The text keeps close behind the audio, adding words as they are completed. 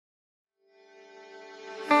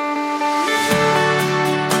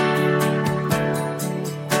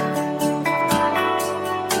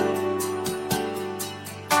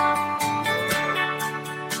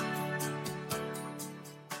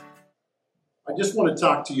I just want to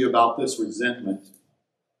talk to you about this resentment.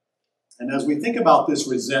 And as we think about this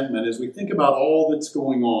resentment, as we think about all that's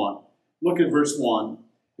going on, look at verse 1.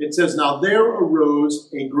 It says, "Now there arose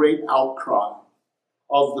a great outcry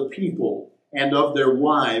of the people and of their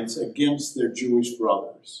wives against their Jewish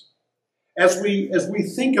brothers." As we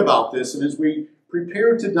think about this and as we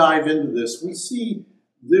prepare to dive into this, we see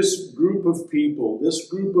this group of people, this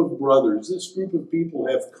group of brothers, this group of people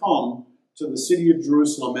have come to the city of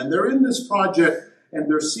Jerusalem, and they're in this project and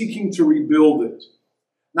they're seeking to rebuild it.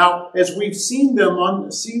 Now, as we've seen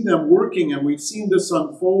them working and we've seen this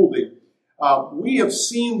unfolding, we have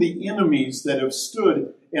seen the enemies that have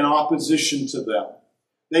stood in opposition to them.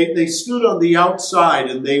 They stood on the outside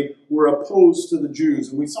and they were opposed to the Jews.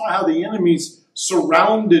 And we saw how the enemies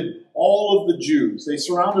surrounded all of the Jews. They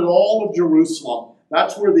surrounded all of Jerusalem.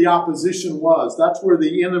 That's where the opposition was. That's where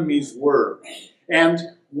the enemies were. And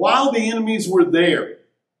while the enemies were there,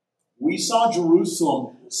 we saw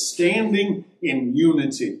Jerusalem standing in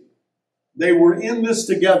unity. They were in this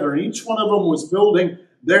together. Each one of them was building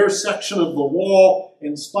their section of the wall.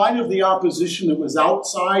 In spite of the opposition that was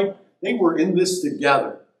outside, they were in this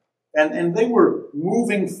together. And they were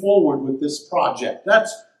moving forward with this project.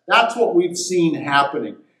 That's what we've seen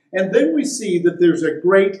happening. And then we see that there's a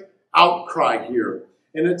great outcry here.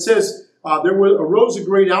 And it says, arose a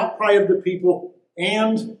great outcry of the people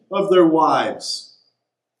and of their wives.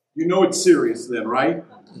 You know it's serious then, right?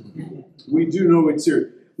 We do know it's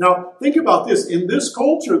serious. Now, think about this. In this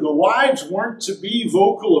culture, the wives weren't to be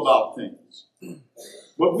vocal about things.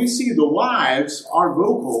 But we see the wives are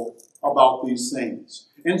vocal about these things.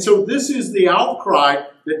 And so this is the outcry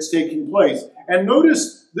that's taking place. And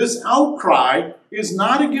notice this outcry is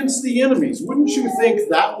not against the enemies. Wouldn't you think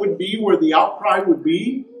that would be where the outcry would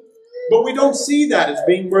be? But we don't see that as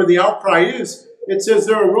being where the outcry is. It says,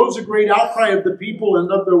 there arose a great outcry of the people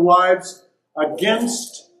and of their wives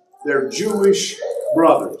against their Jewish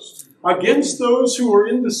brothers. Against those who were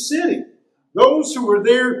in the city. Those who were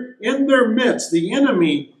there in their midst. The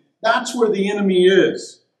enemy, that's where the enemy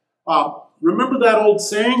is. Remember that old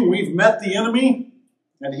saying, we've met the enemy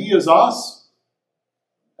and he is us?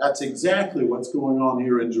 That's exactly what's going on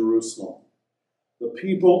here in Jerusalem. The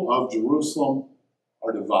people of Jerusalem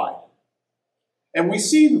are divided. And we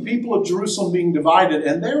see the people of Jerusalem being divided,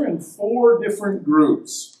 and they're in 4 different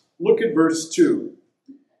groups. Look at verse 2.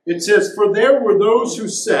 It says, "For there were those who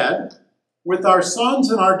said, with our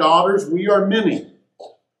sons and our daughters we are many.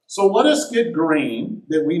 So let us get grain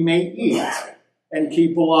that we may eat and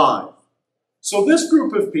keep alive." So this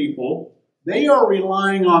group of people, they are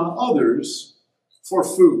relying on others for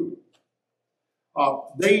food.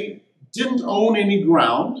 They didn't own any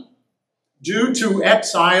ground. Due to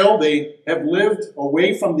exile, they have lived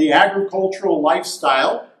away from the agricultural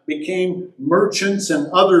lifestyle, became merchants and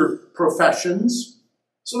other professions.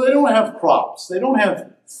 So they don't have crops. They don't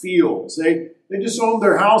have fields. They just own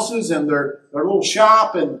their houses and their little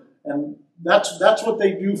shop, and that's what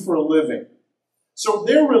they do for a living. So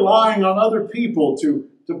they're relying on other people to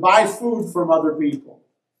buy food from other people.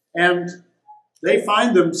 And they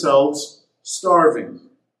find themselves starving.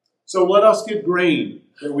 So let us get grain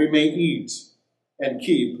that we may eat and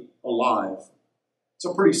keep alive. It's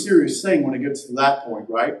a pretty serious thing when it gets to that point,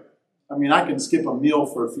 right? I mean, I can skip a meal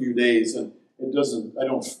for a few days and there's a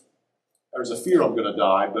fear I'm going to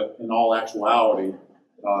die, but in all actuality,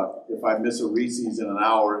 if I miss a Reese's in an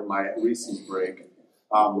hour in my Reese's break,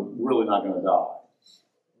 I'm really not going to die.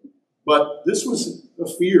 But this was a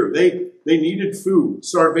fear. They needed food.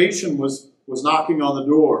 Starvation was knocking on the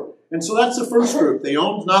door. And so that's the first group. They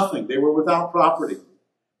owned nothing. They were without property.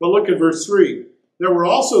 But look at verse 3. There were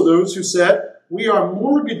also those who said, we are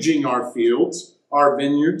mortgaging our fields, our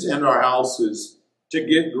vineyards, and our houses to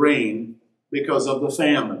get grain because of the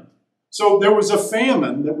famine. So there was a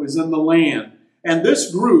famine that was in the land. And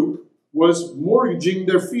this group was mortgaging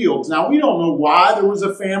their fields. Now, we don't know why there was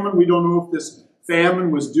a famine. We don't know if this famine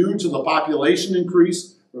was due to the population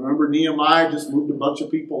increase. Remember, Nehemiah just moved a bunch of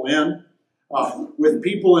people in. With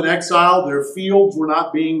people in exile, their fields were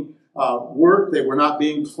not being worked. They were not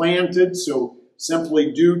being planted. So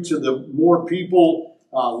simply due to the more people,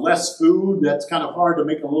 less food, that's kind of hard to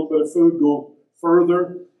make a little bit of food go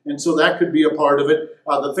further. And so that could be a part of it.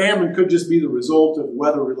 The famine could just be the result of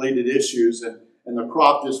weather-related issues, and the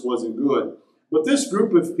crop just wasn't good. But this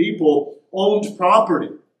group of people owned property,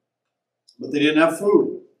 but they didn't have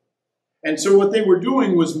food. And so what they were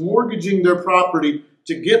doing was mortgaging their property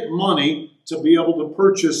to get money to be able to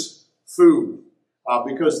purchase food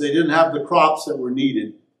because they didn't have the crops that were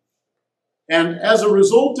needed. And as a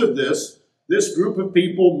result of this group of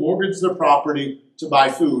people mortgaged their property to buy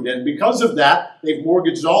food. And because of that, they've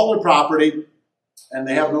mortgaged all their property and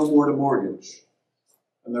they have no more to mortgage.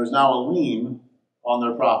 And there's now a lien on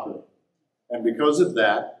their property. And because of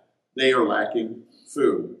that, they are lacking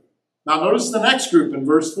food. Now notice the next group in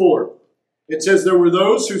verse 4. It says, there were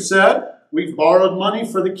those who said, we've borrowed money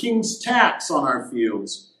for the king's tax on our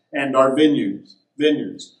fields and our vineyards.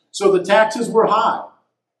 So the taxes were high.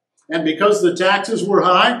 And because the taxes were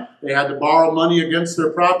high, they had to borrow money against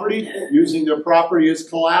their property, using their property as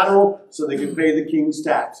collateral so they could pay the king's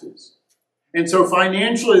taxes. And so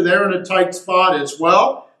financially, they're in a tight spot as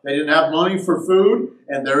well. They didn't have money for food,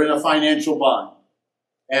 and they're in a financial bind.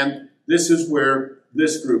 And this is where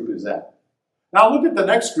this group is at. Now look at the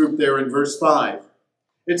next group there in verse 5.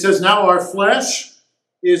 It says, now our flesh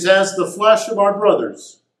is as the flesh of our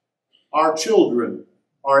brothers. Our children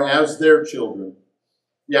are as their children.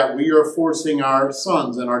 Yet we are forcing our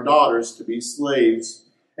sons and our daughters to be slaves.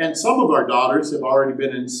 And some of our daughters have already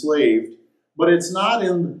been enslaved. But it's not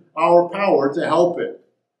in our power to help it.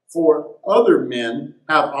 For other men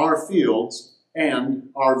have our fields and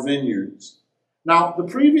our vineyards. Now, the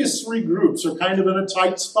previous three groups are kind of in a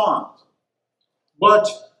tight spot. But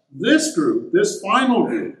this group, this final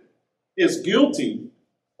group, is guilty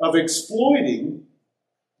of exploiting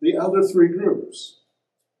the other three groups.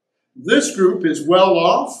 This group is well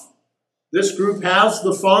off. This group has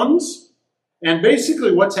the funds. And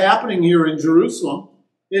basically what's happening here in Jerusalem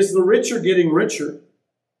is the rich are getting richer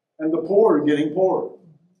and the poor are getting poorer.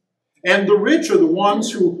 And the rich are the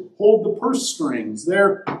ones who hold the purse strings.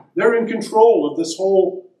 They're in control of this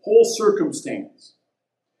whole circumstance.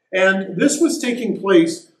 And this was taking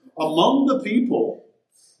place among the people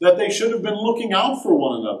that they should have been looking out for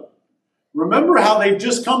one another. Remember how they've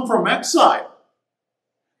just come from exile.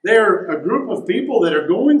 They're a group of people that are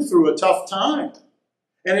going through a tough time.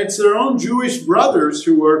 And it's their own Jewish brothers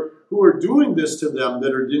who are doing this to them,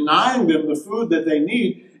 that are denying them the food that they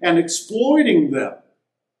need and exploiting them.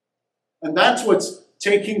 And that's what's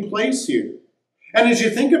taking place here. And as you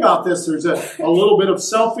think about this, there's a little bit of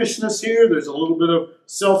selfishness here. There's a little bit of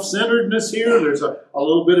self-centeredness here. There's a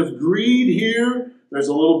little bit of greed here. There's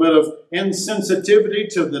a little bit of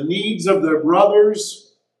insensitivity to the needs of their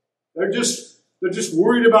brothers. They're just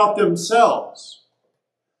worried about themselves.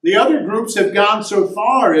 The other groups have gone so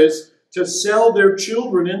far as to sell their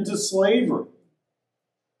children into slavery.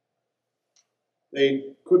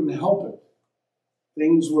 They couldn't help it.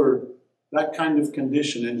 Things were that kind of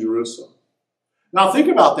condition in Jerusalem. Now think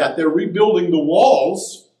about that. They're rebuilding the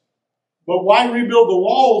walls. But why rebuild the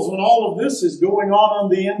walls when all of this is going on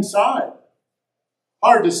the inside?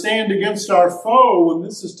 Hard to stand against our foe when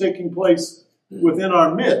this is taking place within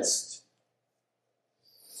our midst.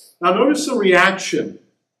 Now notice the reaction.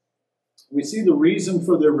 We see the reason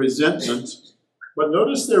for their resentment, but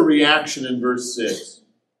notice their reaction in verse 6.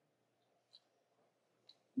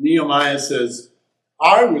 Nehemiah says,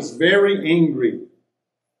 I was very angry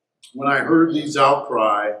when I heard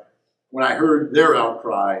their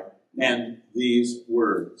outcry and these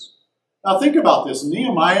words. Now think about this.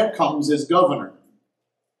 Nehemiah comes as governor.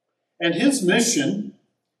 And his mission,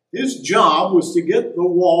 his job was to get the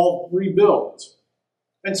wall rebuilt.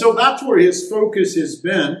 And so that's where his focus has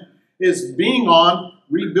been, is being on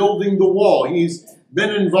rebuilding the wall. He's been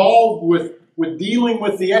involved with dealing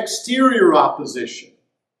with the exterior opposition,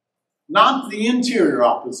 not the interior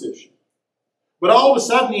opposition. But all of a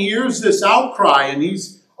sudden he hears this outcry and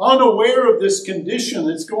he's unaware of this condition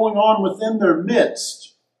that's going on within their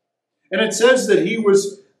midst. And it says that he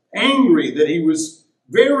was angry, that he was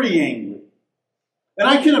very angry. And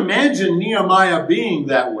I can imagine Nehemiah being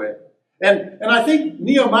that way. And I think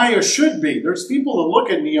Nehemiah should be. There's people that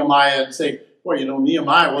look at Nehemiah and say, well,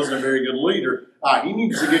 Nehemiah wasn't a very good leader. He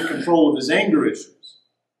needs to get control of his anger issues.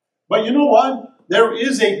 But you know what? There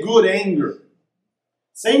is a good anger.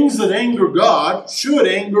 Things that anger God should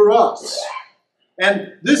anger us.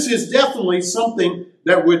 And this is definitely something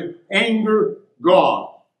that would anger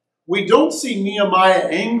God. We don't see Nehemiah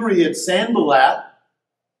angry at Sanballat.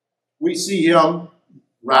 We see him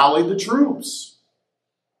rally the troops.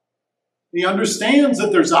 He understands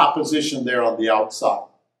that there's opposition there on the outside.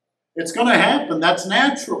 It's going to happen. That's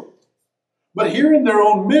natural. But here in their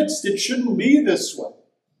own midst, it shouldn't be this way.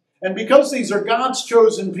 And because these are God's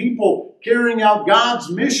chosen people carrying out God's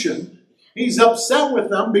mission, he's upset with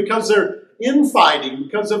them because they're infighting,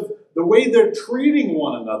 because of the way they're treating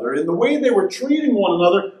one another. And the way they were treating one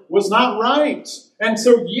another was not right. And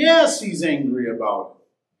so, yes, he's angry about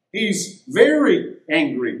it. He's very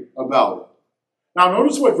angry about it. Now,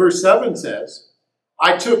 notice what verse 7 says.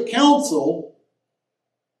 I took counsel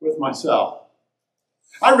with myself.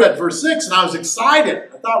 I read verse 6 and I was excited.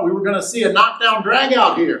 I thought we were going to see a knockdown drag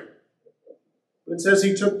out here. But it says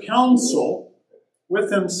he took counsel with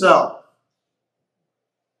himself.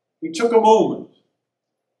 He took a moment.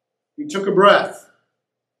 He took a breath.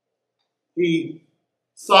 He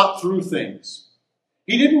thought through things.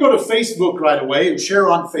 He didn't go to Facebook right away and share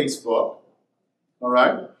on Facebook. All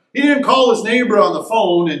right? He didn't call his neighbor on the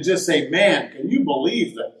phone and just say, man, can you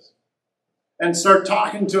believe this? And start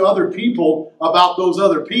talking to other people about those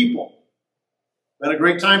other people. Been a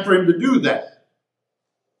great time for him to do that.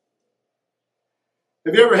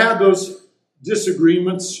 Have you ever had those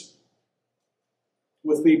disagreements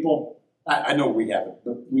with people? I know we haven't,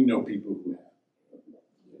 but we know people who have.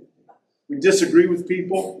 We disagree with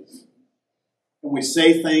people, and we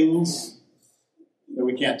say things that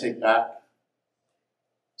we can't take back.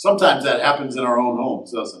 Sometimes that happens in our own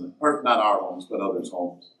homes, doesn't it? Or not our homes, but others'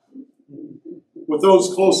 homes. With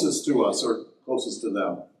those closest to us or closest to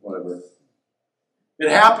them, whatever. It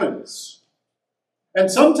happens. And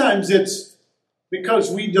sometimes it's because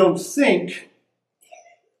we don't think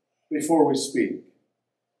before we speak.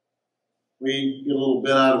 We get a little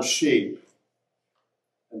bit out of shape.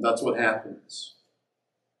 And that's what happens.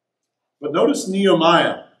 But notice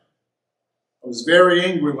Nehemiah. I was very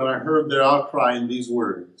angry when I heard their outcry in these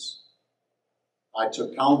words. I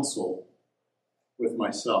took counsel with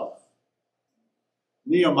myself.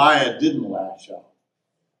 Nehemiah didn't lash out.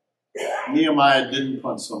 Nehemiah didn't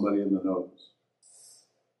punch somebody in the nose.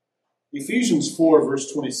 Ephesians 4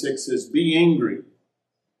 verse 26 says, be angry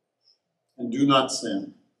and do not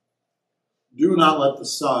sin. Do not let the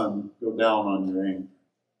sun go down on your anger.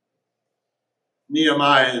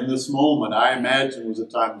 Nehemiah, in this moment, I imagine, was a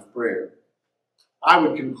time of prayer. I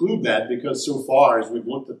would conclude that because so far as we've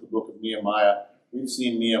looked at the book of Nehemiah, we've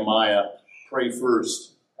seen Nehemiah pray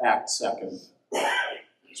first, act second.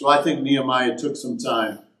 So I think Nehemiah took some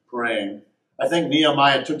time praying. I think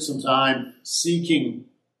Nehemiah took some time seeking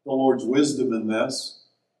the Lord's wisdom in this.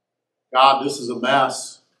 God, this is a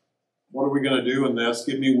mess. What are we going to do in this?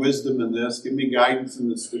 Give me wisdom in this. Give me guidance in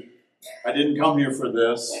this. I didn't come here for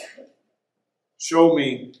this. Show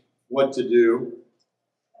me what to do.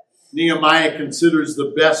 Nehemiah considers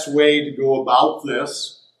the best way to go about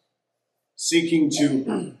this, seeking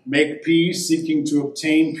to make peace, seeking to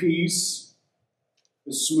obtain peace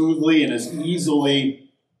as smoothly and as easily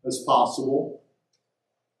as possible.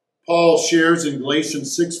 Paul shares in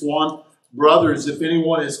Galatians 6:1, brothers, if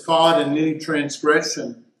anyone is caught in any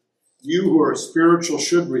transgression, you who are spiritual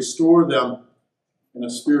should restore them in a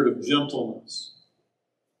spirit of gentleness.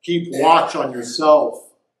 Keep watch on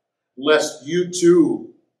yourself, lest you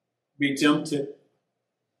too be tempted.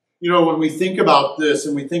 You know, when we think about this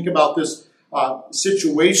and we think about this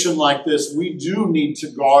situation like this, we do need to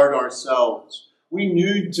guard ourselves. We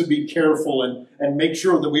need to be careful and make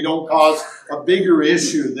sure that we don't cause a bigger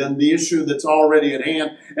issue than the issue that's already at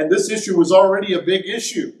hand. And this issue was already a big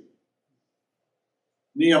issue.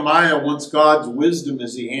 Nehemiah wants God's wisdom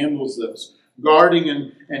as he handles this, guarding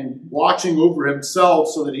and watching over himself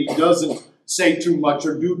so that he doesn't say too much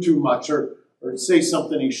or do too much or say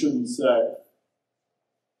something he shouldn't say.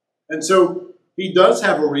 And so he does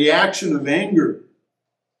have a reaction of anger,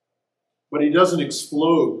 but he doesn't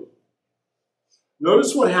explode.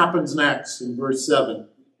 Notice what happens next in verse 7.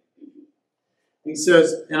 He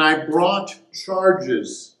says, and I brought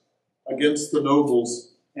charges against the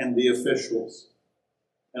nobles and the officials.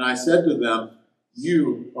 And I said to them,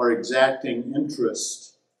 you are exacting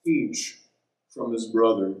interest, each from his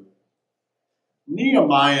brother.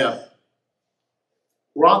 Nehemiah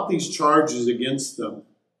brought these charges against them.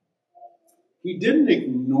 He didn't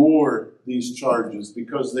ignore these charges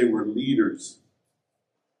because they were leaders.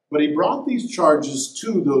 But he brought these charges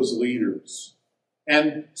to those leaders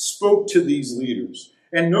and spoke to these leaders.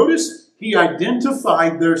 And notice he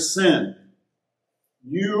identified their sin.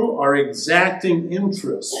 You are exacting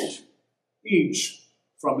interest, each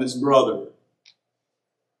from his brother.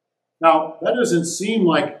 Now, that doesn't seem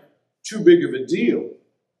like too big of a deal.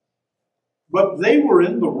 But they were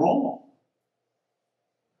in the wrong.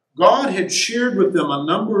 God had shared with them a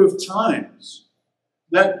number of times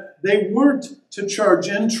that they weren't to charge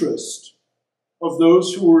interest of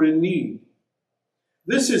those who were in need.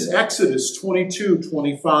 This is Exodus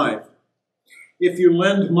 22:25. If you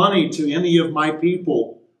lend money to any of my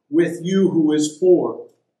people with you who is poor,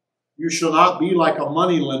 you shall not be like a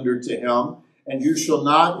moneylender to him, and you shall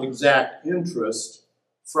not exact interest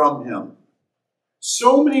from him.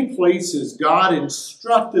 So many places God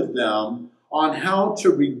instructed them on how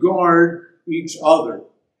to regard each other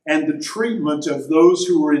and the treatment of those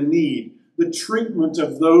who were in need, the treatment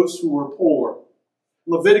of those who were poor.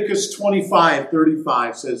 Leviticus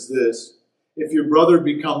 25:35 says this, if your brother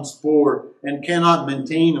becomes poor and cannot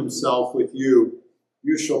maintain himself with you,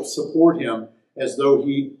 you shall support him as though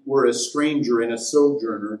he were a stranger and a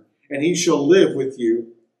sojourner, and he shall live with you.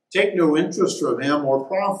 Take no interest from him or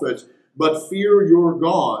profit, but fear your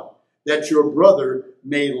God, that your brother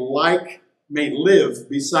may live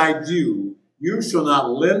beside you. You shall not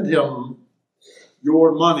lend him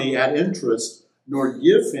your money at interest, nor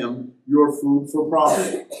give him your food for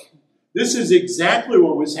profit. This is exactly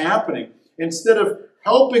what was happening. Instead of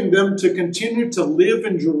helping them to continue to live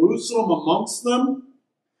in Jerusalem amongst them,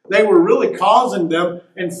 they were really causing them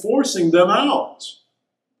and forcing them out.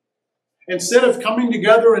 Instead of coming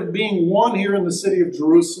together and being one here in the city of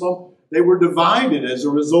Jerusalem, they were divided as a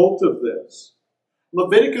result of this.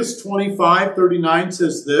 Leviticus 25:39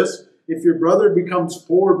 says this, if your brother becomes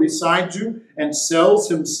poor beside you and sells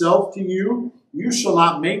himself to you, you shall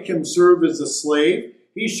not make him serve as a slave.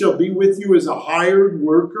 He shall be with you as a hired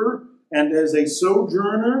worker and as a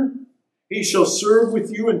sojourner. He shall serve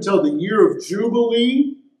with you until the year of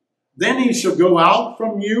Jubilee. Then he shall go out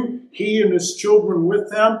from you, he and his children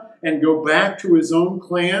with him, and go back to his own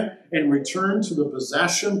clan and return to the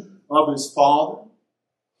possession of his father.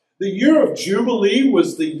 The year of Jubilee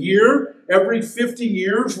was the year every 50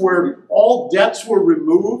 years where all debts were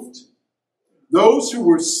removed. Those who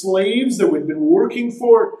were slaves that had been working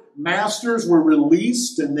for masters were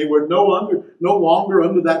released, and they were no longer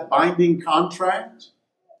under that binding contract.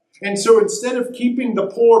 And so instead of keeping the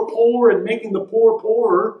poor poor and making the poor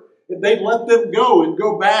poorer, they'd let them go and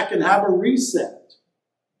go back and have a reset.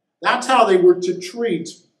 That's how they were to treat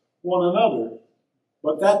one another.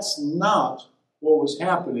 But that's not what was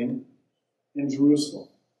happening in Jerusalem.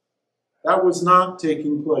 That was not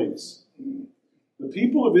taking place. The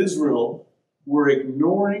people of Israel were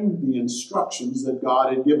ignoring the instructions that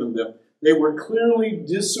God had given them. They were clearly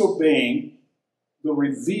disobeying the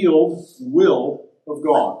revealed will of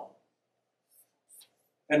God.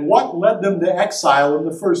 And what led them to exile in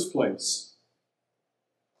the first place?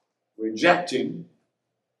 Rejecting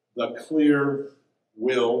the clear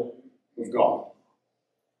will of God.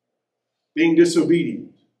 Being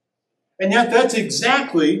disobedient. And yet that's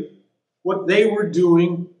exactly what they were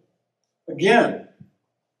doing again.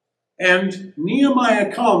 And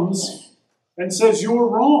Nehemiah comes and says, you're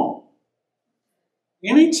wrong.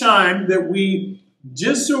 Anytime that we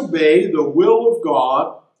disobey the will of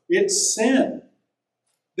God, it's sin.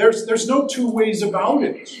 There's no two ways about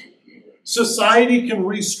it. Society can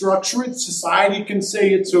restructure it. Society can say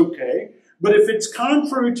it's okay. But if it's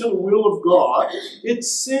contrary to the will of God,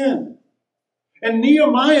 it's sin. And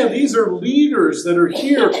Nehemiah, these are leaders that are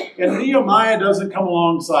here. And Nehemiah doesn't come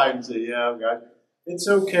alongside and say, yeah, God, it's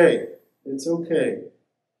okay. It's okay.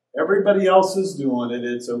 Everybody else is doing it.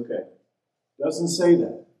 It's okay. Doesn't say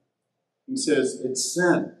that. He says it's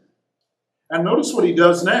sin. And notice what he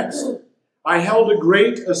does next. I held a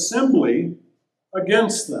great assembly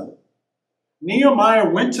against them. Nehemiah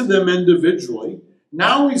went to them individually.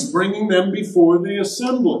 Now he's bringing them before the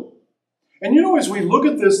assembly. And you know, as we look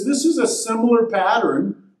at this, this is a similar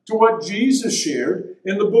pattern to what Jesus shared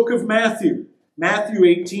in the book of Matthew. Matthew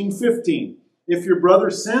 18:15. If your brother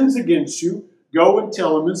sins against you, go and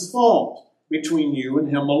tell him his fault between you and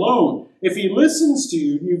him alone. If he listens to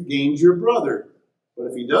you, you've gained your brother. But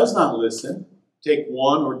if he does not listen, take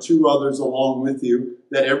one or two others along with you,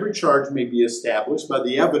 that every charge may be established by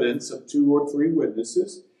the evidence of 2 or 3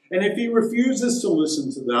 witnesses. And if he refuses to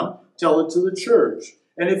listen to them, tell it to the church.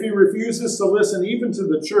 And if he refuses to listen even to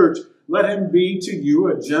the church, let him be to you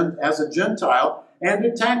as a Gentile and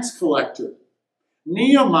a tax collector.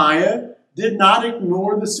 Nehemiah did not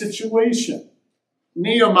ignore the situation.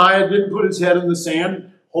 Nehemiah didn't put his head in the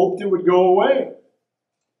sand, hoped it would go away.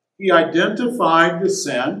 He identified the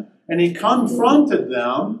sin, and he confronted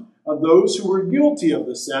them, those who were guilty of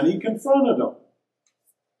the sin. He confronted them.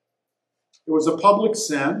 It was a public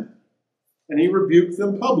sin, and he rebuked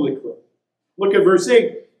them publicly. Look at verse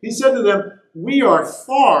 8. He said to them, we are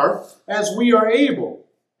far as we are able,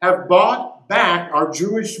 have bought back our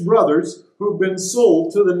Jewish brothers who've been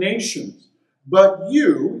sold to the nations. But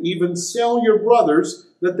you even sell your brothers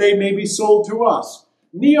that they may be sold to us.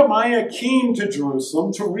 Nehemiah came to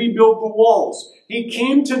Jerusalem to rebuild the walls. Nehemiah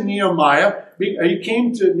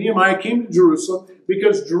came to Jerusalem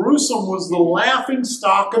because Jerusalem was the laughing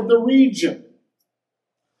stock of the region.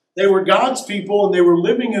 They were God's people and they were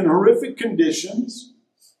living in horrific conditions.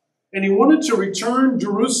 And he wanted to return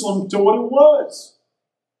Jerusalem to what it was.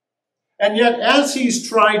 And yet, as he's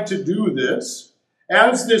tried to do this,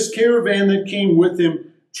 as this caravan that came with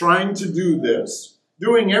him trying to do this,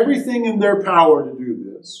 doing everything in their power to do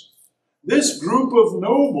this group of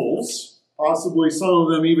nobles, possibly some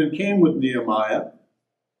of them even came with Nehemiah,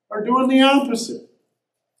 are doing the opposite.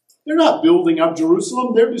 They're not building up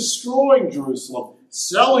Jerusalem. They're destroying Jerusalem,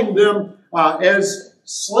 selling them as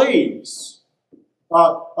slaves,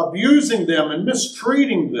 abusing them and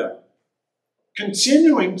mistreating them,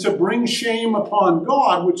 continuing to bring shame upon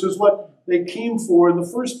God, which is what they came for in the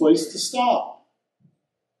first place to stop.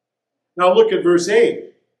 Now look at verse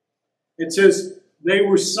 8. It says, they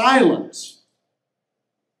were silent,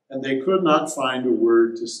 and they could not find a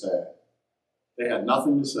word to say. They had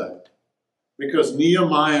nothing to say. Because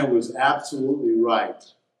Nehemiah was absolutely right.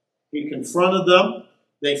 He confronted them.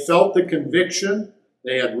 They felt the conviction.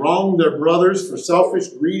 They had wronged their brothers for selfish,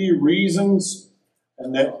 greedy reasons.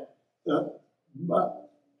 And they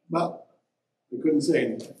couldn't say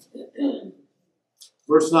anything.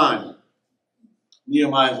 Verse 9.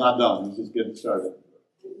 Nehemiah's not done. He's just getting started.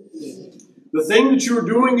 The thing that you're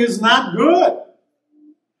doing is not good.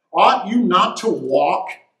 Ought you not to walk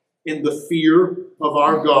in the fear of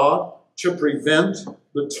our God, to prevent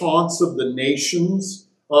the taunts of the nations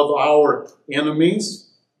of our enemies?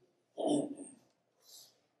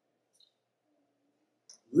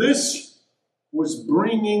 This was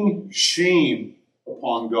bringing shame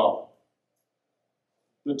upon God.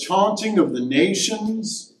 The taunting of the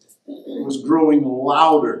nations was growing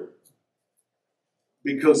louder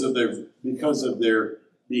because of their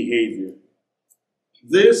behavior.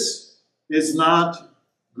 This is not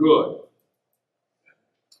good.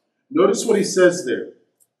 Notice what he says there.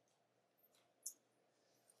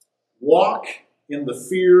 Walk in the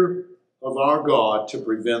fear of our God to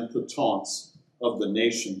prevent the taunts of the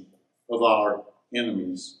nation of our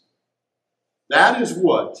enemies. That is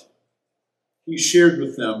what he shared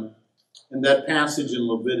with them in that passage in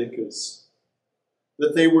Leviticus,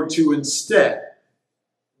 that they were to instead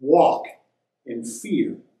walk in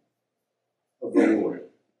fear of the Lord.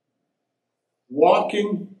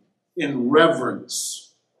 Walking in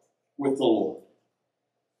reverence with the Lord.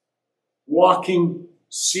 Walking,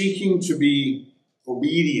 seeking to be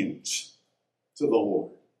obedient to the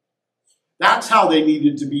Lord. That's how they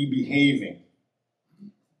needed to be behaving.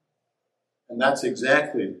 And that's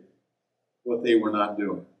exactly what they were not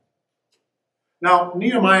doing. Now,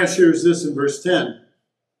 Nehemiah shares this in verse 10.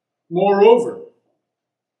 Moreover,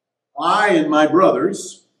 I and my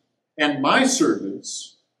brothers and my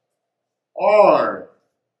servants are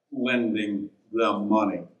lending them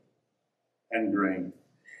money and grain.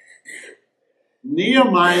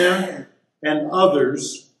 Nehemiah and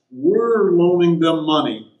others were loaning them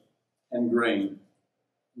money and grain.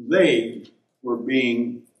 They were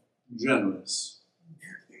being generous.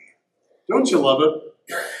 Don't you love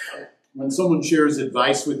it when someone shares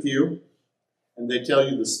advice with you and they tell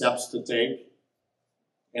you the steps to take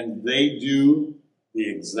and they do the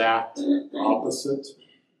exact opposite?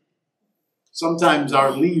 Sometimes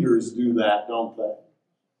our leaders do that, don't they?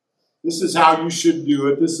 This is how you should do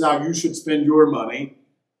it. This is how you should spend your money.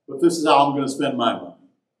 But this is how I'm going to spend my money.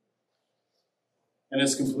 And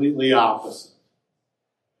it's completely opposite.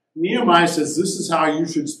 Nehemiah says this is how you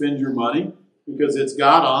should spend your money because it's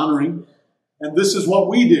God honoring. And this is what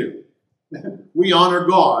we do. We honor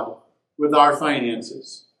God with our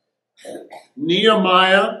finances.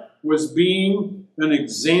 Nehemiah was being an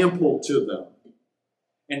example to them.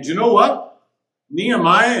 And you know what?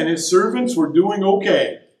 Nehemiah and his servants were doing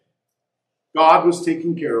okay. God was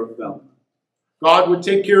taking care of them. God would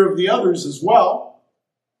take care of the others as well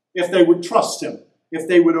if they would trust him, if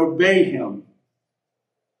they would obey him.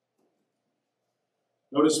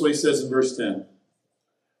 Notice what he says in verse 10.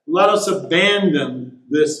 Let us abandon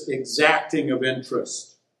this exacting of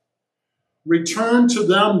interest. Return to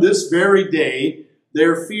them this very day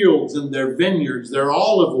their fields and their vineyards, their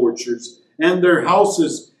olive orchards, and their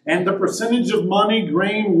houses, and the percentage of money,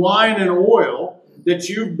 grain, wine, and oil that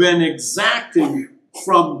you've been exacting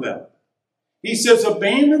from them. He says,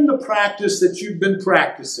 abandon the practice that you've been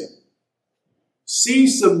practicing.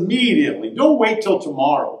 Cease immediately. Don't wait till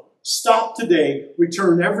tomorrow. Stop today.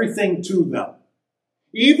 Return everything to them.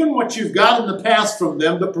 Even what you've got in the past from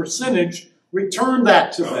them, the percentage, return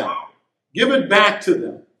that to them. Give it back to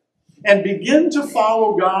them. And begin to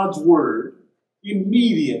follow God's word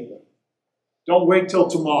immediately. Don't wait till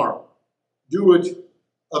tomorrow. Do it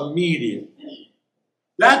immediately.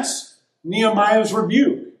 That's Nehemiah's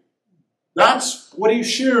rebuke. That's what he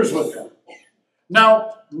shares with them.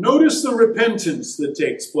 Now, notice the repentance that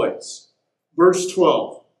takes place. Verse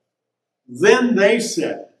 12. Then they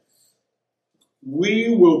said,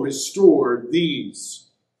 we will restore these,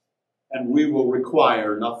 and we will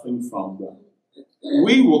require nothing from them.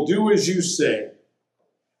 We will do as you say.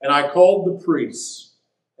 And I called the priests,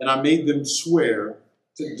 and I made them swear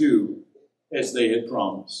to do as they had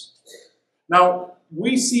promised. Now,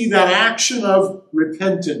 we see that action of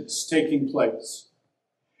repentance taking place.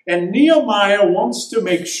 And Nehemiah wants to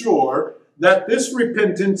make sure that this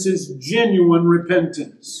repentance is genuine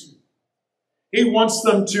repentance. He wants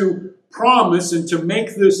them to promise and to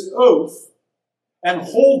make this oath and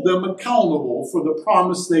hold them accountable for the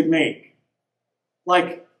promise they make.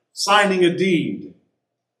 Like signing a deed.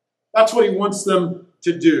 That's what he wants them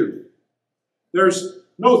to do. There's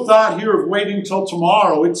no thought here of waiting till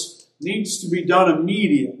tomorrow. It needs to be done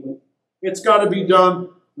immediately. It's got to be done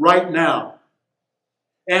right now.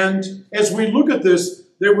 And as we look at this,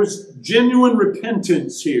 there was genuine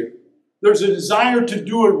repentance here. There's a desire to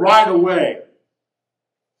do it right away.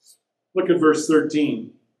 Look at verse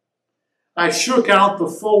 13. I shook out the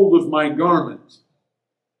fold of my garment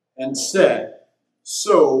and said,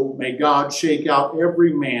 so may God shake out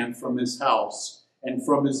every man from his house and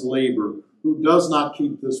from his labor who does not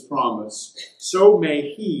keep this promise. So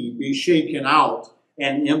may he be shaken out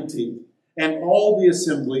and emptied. And all the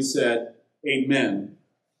assembly said, Amen.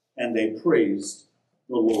 And they praised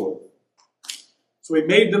the Lord. So he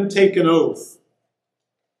made them take an oath.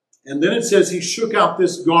 And then it says he shook out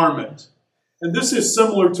this garment. And this is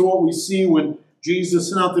similar to what we see when Jesus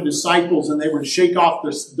sent out the disciples and they would shake off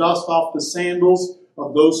the dust off the sandals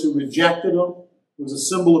of those who rejected him. It was a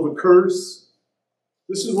symbol of a curse.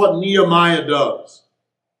 This is what Nehemiah does.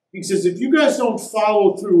 He says, if you guys don't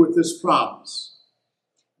follow through with this promise,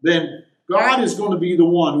 then God is going to be the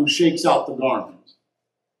one who shakes out the garment.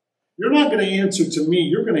 You're not going to answer to me,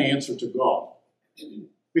 you're going to answer to God.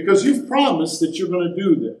 Because you've promised that you're going to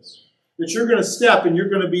do this, that you're going to step and you're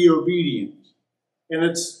going to be obedient. And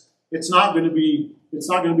it's not going to be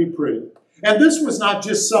pretty. And this was not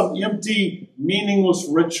just some empty, meaningless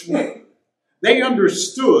ritual. They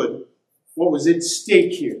understood what was at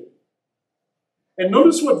stake here. And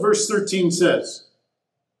notice what verse 13 says.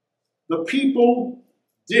 The people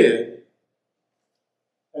did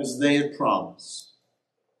as they had promised.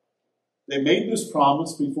 They made this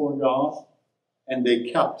promise before God, and they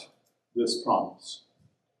kept this promise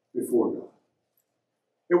before God.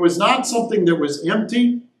 It was not something that was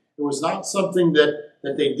empty. It was not something that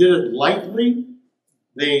they did it lightly.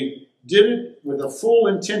 They did it with a full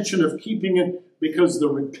intention of keeping it because the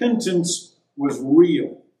repentance was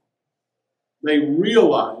real. They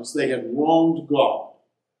realized they had wronged God.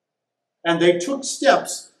 And they took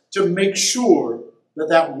steps to make sure that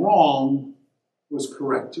that wrong was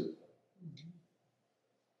corrected.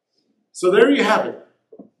 So there you have it.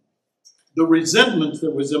 The resentment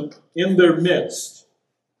that was in their midst.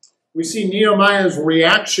 We see Nehemiah's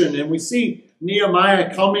reaction, and we see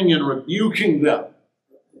Nehemiah coming and rebuking them.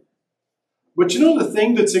 But you know the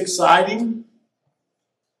thing that's exciting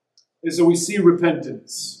is that we see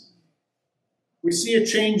repentance. We see a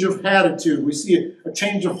change of attitude. We see a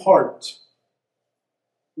change of heart.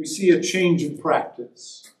 We see a change of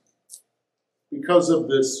practice because of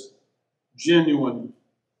this genuine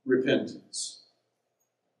repentance.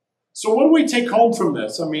 So what do we take home from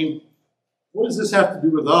this? I mean, what does this have to do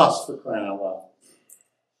with us, for crying out loud?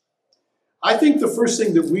 I think the first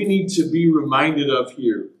thing that we need to be reminded of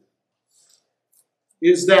here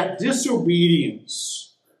is that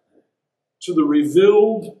disobedience to the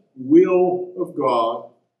revealed will of God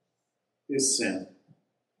is sin.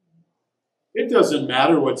 It doesn't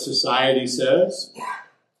matter what society says.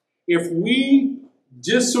 If we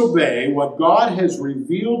disobey what God has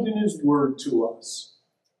revealed in His Word to us,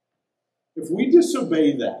 if we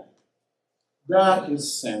disobey that, that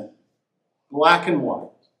is sin. Black and white.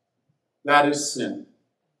 That is sin.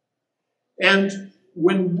 And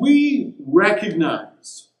when we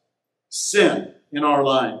recognize sin in our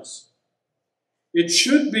lives, it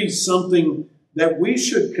should be something that we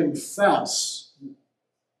should confess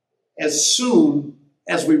as soon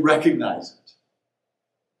as we recognize it.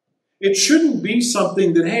 It shouldn't be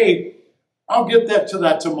something that, hey, I'll get to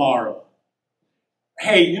that tomorrow.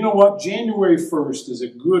 Hey, you know what? January 1st is a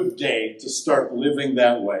good day to start living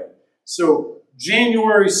that way. So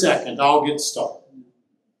January 2nd, I'll get started.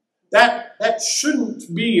 That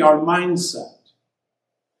shouldn't be our mindset.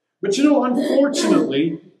 But you know,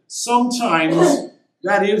 unfortunately, sometimes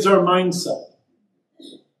that is our mindset.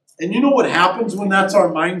 And you know what happens when that's our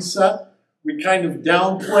mindset? We kind of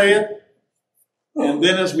downplay it. And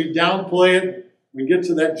then as we downplay it, we get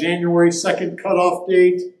to that January 2nd cutoff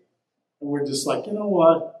date. And we're just like, you know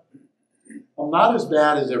what? I'm not as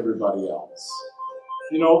bad as everybody else.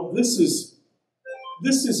 You know, this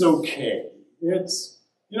is okay. It's,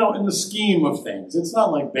 you know, in the scheme of things, it's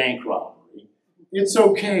not like bank robbery. It's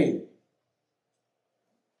okay.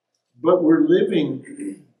 But we're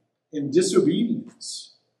living in disobedience.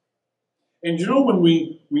 And you know, when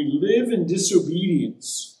we live in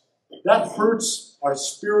disobedience, that hurts our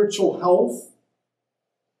spiritual health.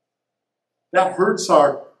 That hurts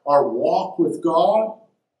our walk with God.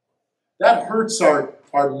 That hurts our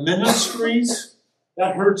ministries.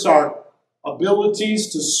 That hurts our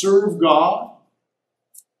abilities to serve God.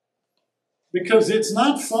 Because it's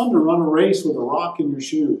not fun to run a race with a rock in your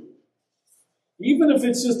shoe. Even if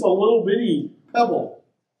it's just a little bitty pebble.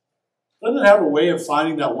 Doesn't it have a way of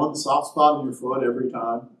finding that one soft spot in your foot every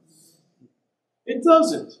time? It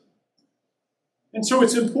doesn't. And so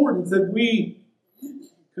it's important that we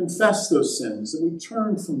confess those sins, that we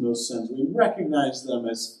turn from those sins, we recognize them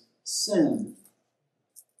as sin,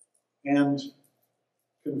 and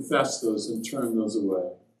confess those and turn those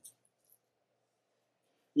away.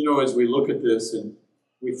 You know, as we look at this and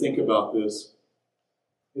we think about this,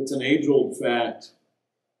 it's an age-old fact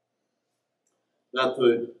that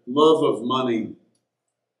the love of money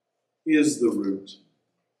is the root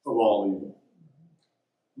of all evil.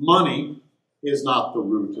 Money is not the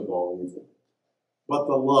root of all evil, but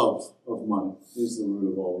the love of money is the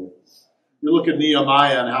root of all evil. You look at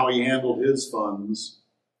Nehemiah and how he handled his funds,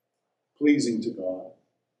 pleasing to God.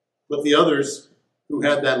 But the others who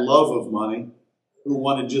had that love of money, who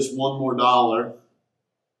wanted just one more dollar,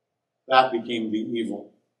 that became the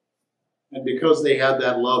evil. And because they had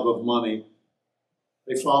that love of money,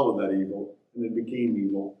 they followed that evil, and it became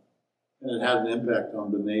evil. And it had an impact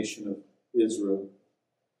on the nation of Israel.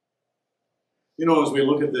 You know, as we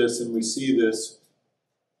look at this and we see this,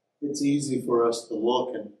 it's easy for us to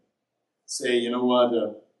look and say, you know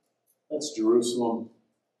what, that's Jerusalem.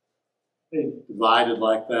 They divided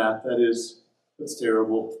like that. That's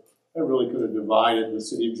terrible. That really could have divided the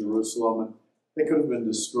city of Jerusalem, and they could have been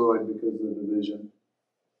destroyed because of the division.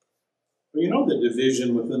 But you know, the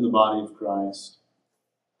division within the body of Christ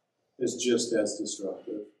is just as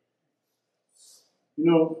destructive. You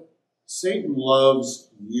know, Satan loves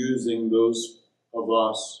using those of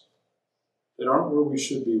us that aren't where we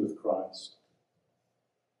should be with Christ.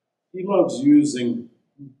 He loves using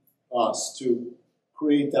us to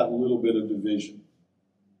create that little bit of division.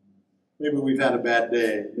 Maybe we've had a bad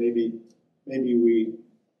day. Maybe we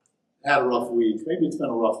had a rough week. Maybe it's been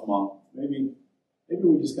a rough month. Maybe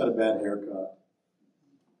we just got a bad haircut.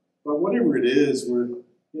 But whatever it is,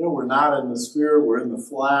 we're not in the spirit. We're in the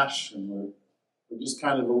flesh, and we're just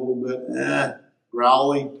kind of a little bit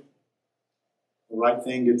growly. The right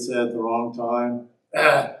thing gets said at the wrong time.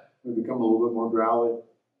 We become a little bit more growly.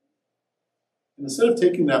 And instead of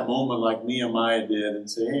taking that moment like Nehemiah did and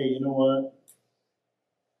say, hey, you know what?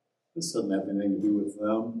 This doesn't have anything to do with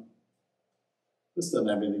them. This doesn't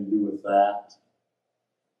have anything to do with that.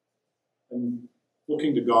 And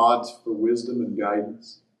looking to God for wisdom and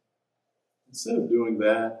guidance. Instead of doing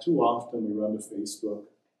that, too often we run to Facebook.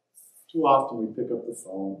 Too often we pick up the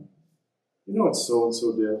phone. You know what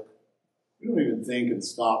so-and-so did? We don't even think and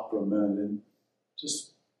stop for a minute and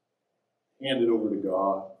just hand it over to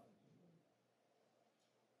God.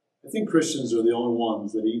 I think Christians are the only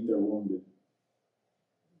ones that eat their wounded.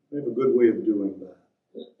 We have a good way of doing that.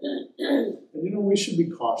 And you know, we should be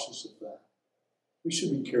cautious of that. We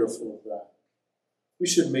should be careful of that. We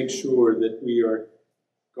should make sure that we are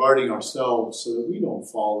guarding ourselves so that we don't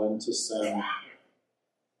fall into sin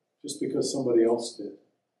just because somebody else did.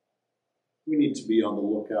 We need to be on the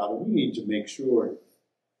lookout, and we need to make sure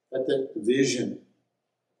that that division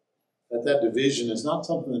is not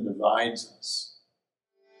something that divides us.